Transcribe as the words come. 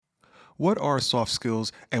What are soft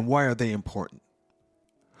skills and why are they important?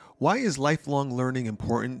 Why is lifelong learning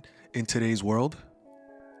important in today's world?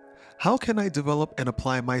 How can I develop and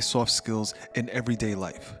apply my soft skills in everyday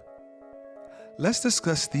life? Let's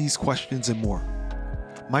discuss these questions and more.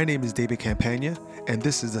 My name is David Campaña, and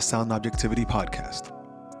this is the Sound Objectivity Podcast.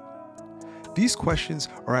 These questions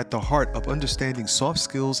are at the heart of understanding soft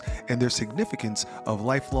skills and their significance of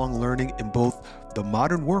lifelong learning in both the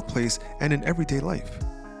modern workplace and in everyday life.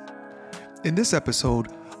 In this episode,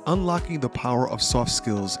 Unlocking the Power of Soft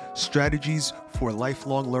Skills, Strategies for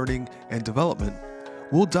Lifelong Learning and Development,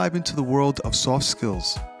 we'll dive into the world of soft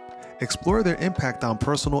skills, explore their impact on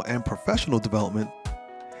personal and professional development,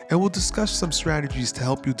 and we'll discuss some strategies to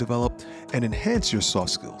help you develop and enhance your soft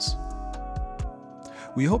skills.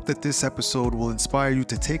 We hope that this episode will inspire you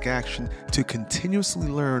to take action to continuously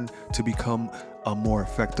learn to become a more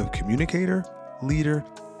effective communicator, leader,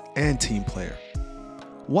 and team player,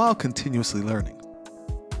 while continuously learning.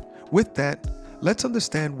 With that, let's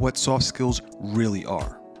understand what soft skills really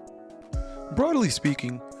are. Broadly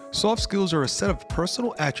speaking, soft skills are a set of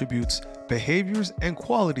personal attributes, behaviors, and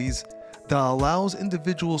qualities that allows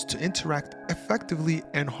individuals to interact effectively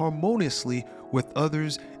and harmoniously with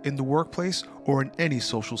others in the workplace or in any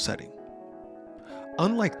social setting.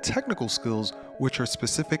 Unlike technical skills, which are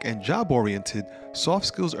specific and job-oriented, soft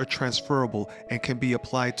skills are transferable and can be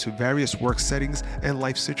applied to various work settings and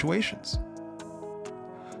life situations.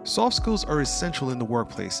 Soft skills are essential in the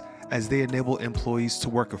workplace as they enable employees to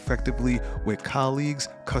work effectively with colleagues,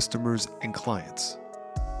 customers, and clients.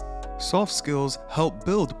 Soft skills help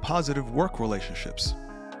build positive work relationships.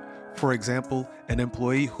 For example, an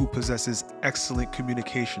employee who possesses excellent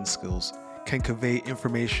communication skills can convey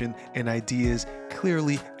information and ideas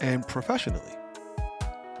clearly and professionally,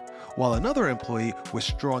 while another employee with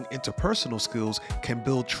strong interpersonal skills can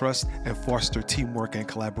build trust and foster teamwork and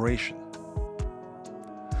collaboration.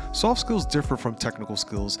 Soft skills differ from technical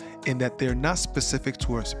skills in that they're not specific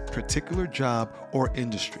to a particular job or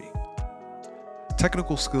industry.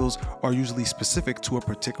 Technical skills are usually specific to a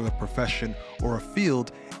particular profession or a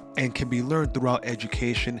field and can be learned throughout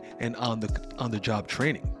education and on-the-job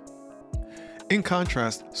training. In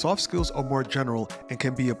contrast, soft skills are more general and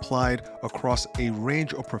can be applied across a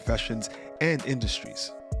range of professions and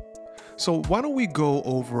industries. So why don't we go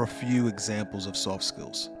over a few examples of soft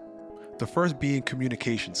skills? The first being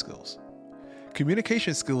communication skills.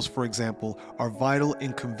 Communication skills, for example, are vital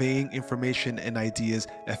in conveying information and ideas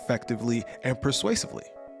effectively and persuasively.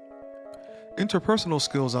 Interpersonal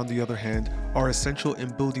skills, on the other hand, are essential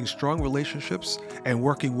in building strong relationships and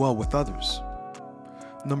working well with others.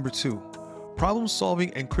 Number 2,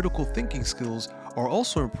 problem-solving and critical thinking skills are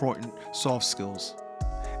also important soft skills.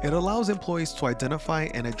 It allows employees to identify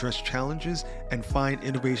and address challenges and find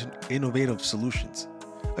innovative solutions.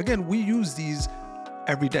 Again, we use these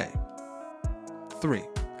every day. 3,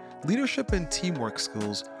 leadership and teamwork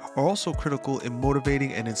skills are also critical in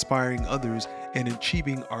motivating and inspiring others and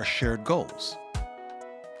achieving our shared goals.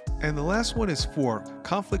 And the last one is 4,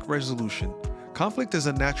 conflict resolution. Conflict is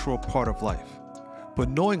a natural part of life, but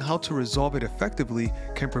knowing how to resolve it effectively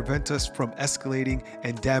can prevent us from escalating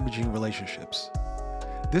and damaging relationships.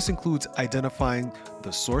 This includes identifying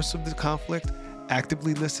the source of the conflict,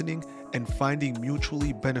 actively listening, and finding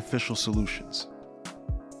mutually beneficial solutions.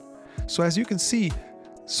 So as you can see,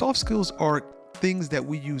 soft skills are things that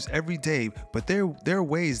we use every day, but there are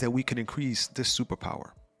ways that we can increase this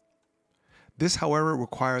superpower. This, however,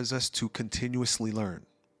 requires us to continuously learn.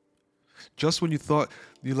 Just when you thought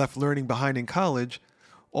you left learning behind in college,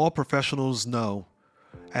 all professionals know,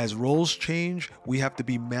 as roles change, we have to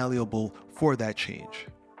be malleable for that change.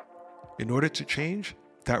 In order to change,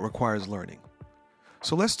 that requires learning.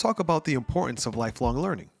 So let's talk about the importance of lifelong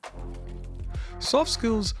learning. Soft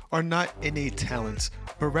skills are not innate talents,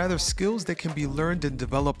 but rather skills that can be learned and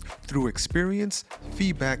developed through experience,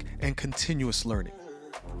 feedback, and continuous learning.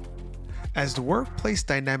 As the workplace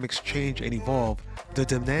dynamics change and evolve, the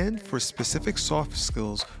demand for specific soft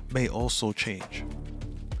skills may also change.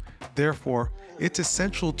 Therefore, it's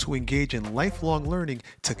essential to engage in lifelong learning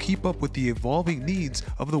to keep up with the evolving needs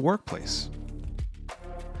of the workplace.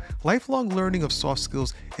 Lifelong learning of soft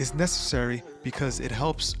skills is necessary because it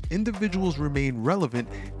helps individuals remain relevant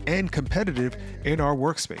and competitive in our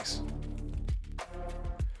workspace.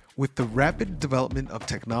 With the rapid development of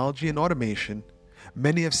technology and automation,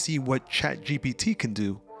 many have seen what ChatGPT can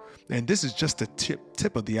do, and this is just the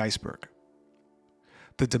tip of the iceberg.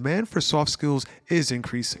 The demand for soft skills is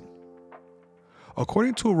increasing.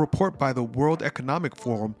 According to a report by the World Economic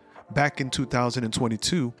Forum back in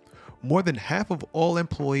 2022, more than half of all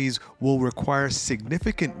employees will require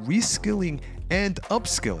significant reskilling and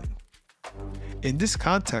upskilling. In this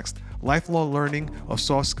context, lifelong learning of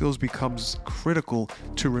soft skills becomes critical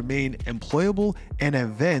to remain employable and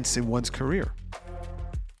advance in one's career.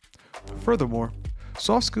 Furthermore,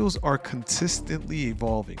 soft skills are consistently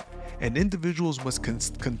evolving, and individuals must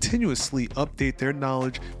continuously update their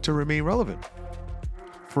knowledge to remain relevant.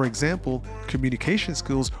 For example, communication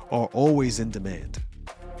skills are always in demand.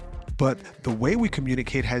 But the way we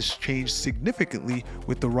communicate has changed significantly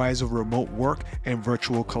with the rise of remote work and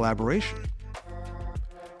virtual collaboration.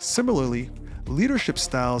 Similarly, leadership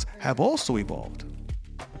styles have also evolved,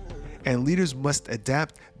 and leaders must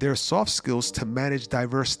adapt their soft skills to manage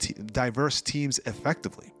diverse teams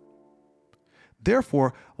effectively.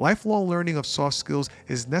 Therefore, lifelong learning of soft skills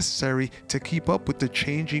is necessary to keep up with the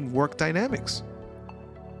changing work dynamics.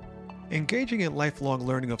 Engaging in lifelong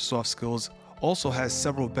learning of soft skills also has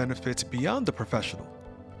several benefits beyond the professional.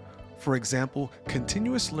 For example,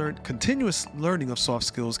 continuous learning of soft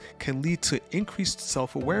skills can lead to increased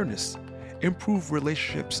self-awareness, improved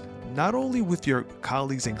relationships not only with your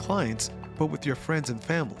colleagues and clients, but with your friends and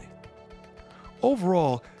family.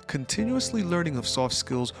 Overall, continuously learning of soft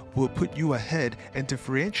skills will put you ahead and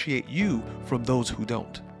differentiate you from those who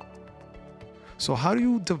don't. So how do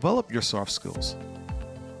you develop your soft skills?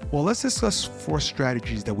 Well, let's discuss 4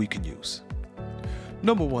 strategies that we can use.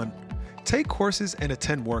 Number 1, take courses and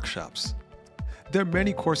attend workshops. There are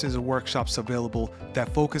many courses and workshops available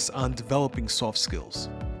that focus on developing soft skills.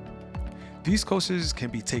 These courses can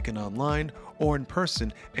be taken online or in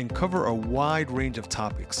person and cover a wide range of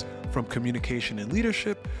topics, from communication and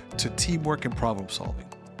leadership to teamwork and problem solving.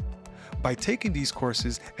 By taking these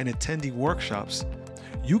courses and attending workshops,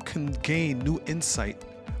 you can gain new insight,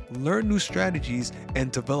 learn new strategies,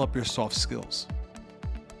 and develop your soft skills.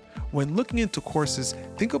 When looking into courses,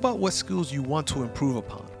 think about what skills you want to improve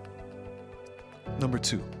upon. Number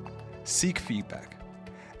 2, seek feedback.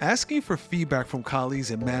 Asking for feedback from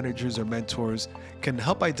colleagues and managers or mentors can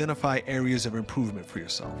help identify areas of improvement for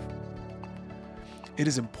yourself. It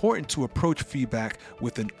is important to approach feedback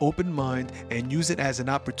with an open mind and use it as an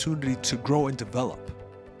opportunity to grow and develop.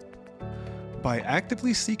 By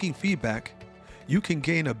actively seeking feedback, you can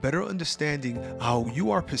gain a better understanding of how you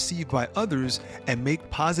are perceived by others and make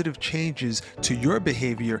positive changes to your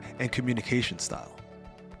behavior and communication style.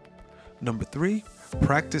 Number 3,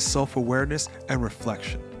 practice self-awareness and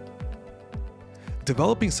reflection.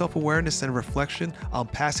 Developing self-awareness and reflection on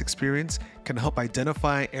past experience can help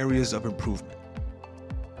identify areas of improvement.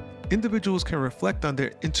 Individuals can reflect on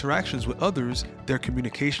their interactions with others, their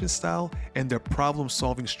communication style, and their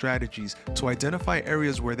problem-solving strategies to identify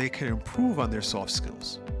areas where they can improve on their soft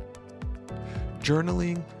skills.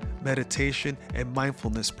 Journaling, meditation, and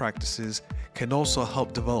mindfulness practices can also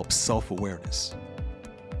help develop self-awareness.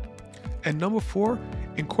 And number 4,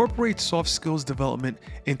 incorporate soft skills development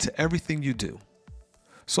into everything you do.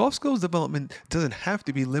 Soft skills development doesn't have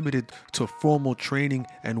to be limited to formal training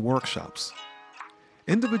and workshops.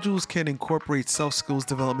 Individuals can incorporate soft skills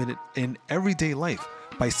development in everyday life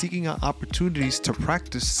by seeking out opportunities to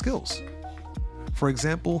practice skills. For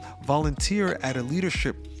example, volunteer in a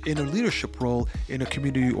leadership role in a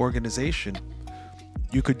community organization.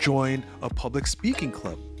 You could join a public speaking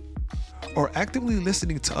club. Or actively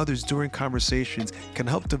listening to others during conversations can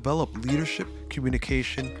help develop leadership,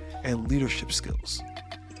 communication, and leadership skills.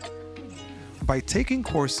 By taking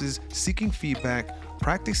courses, seeking feedback,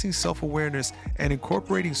 practicing self-awareness, and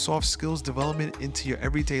incorporating soft skills development into your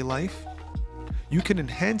everyday life, you can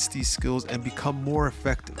enhance these skills and become more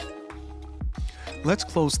effective. Let's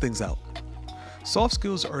close things out. Soft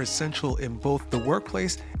skills are essential in both the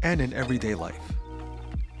workplace and in everyday life.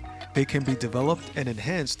 They can be developed and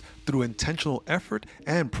enhanced through intentional effort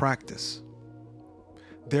and practice.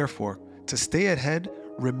 Therefore, to stay ahead,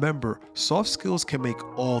 remember, soft skills can make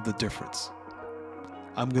all the difference.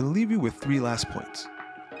 I'm going to leave you with 3 last points.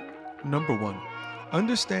 Number 1,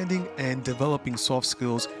 understanding and developing soft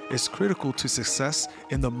skills is critical to success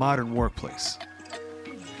in the modern workplace.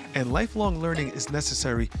 And lifelong learning is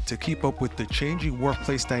necessary to keep up with the changing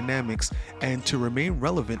workplace dynamics and to remain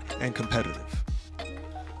relevant and competitive.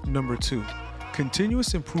 Number 2,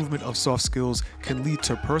 continuous improvement of soft skills can lead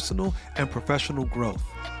to personal and professional growth,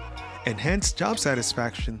 enhance job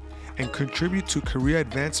satisfaction, and contribute to career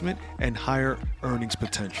advancement and higher earnings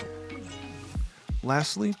potential.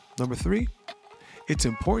 Lastly, number 3, it's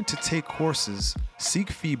important to take courses, seek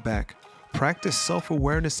feedback, practice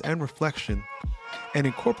self-awareness and reflection, and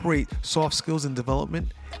incorporate soft skills and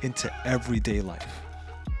development into everyday life.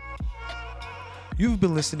 You've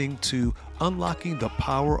been listening to Unlocking the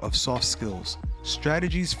Power of Soft Skills,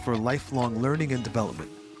 Strategies for Lifelong Learning and Development.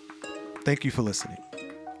 Thank you for listening.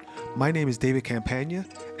 My name is David Campaña,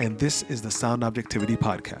 and this is the Sound Objectivity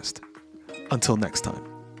Podcast. Until next time.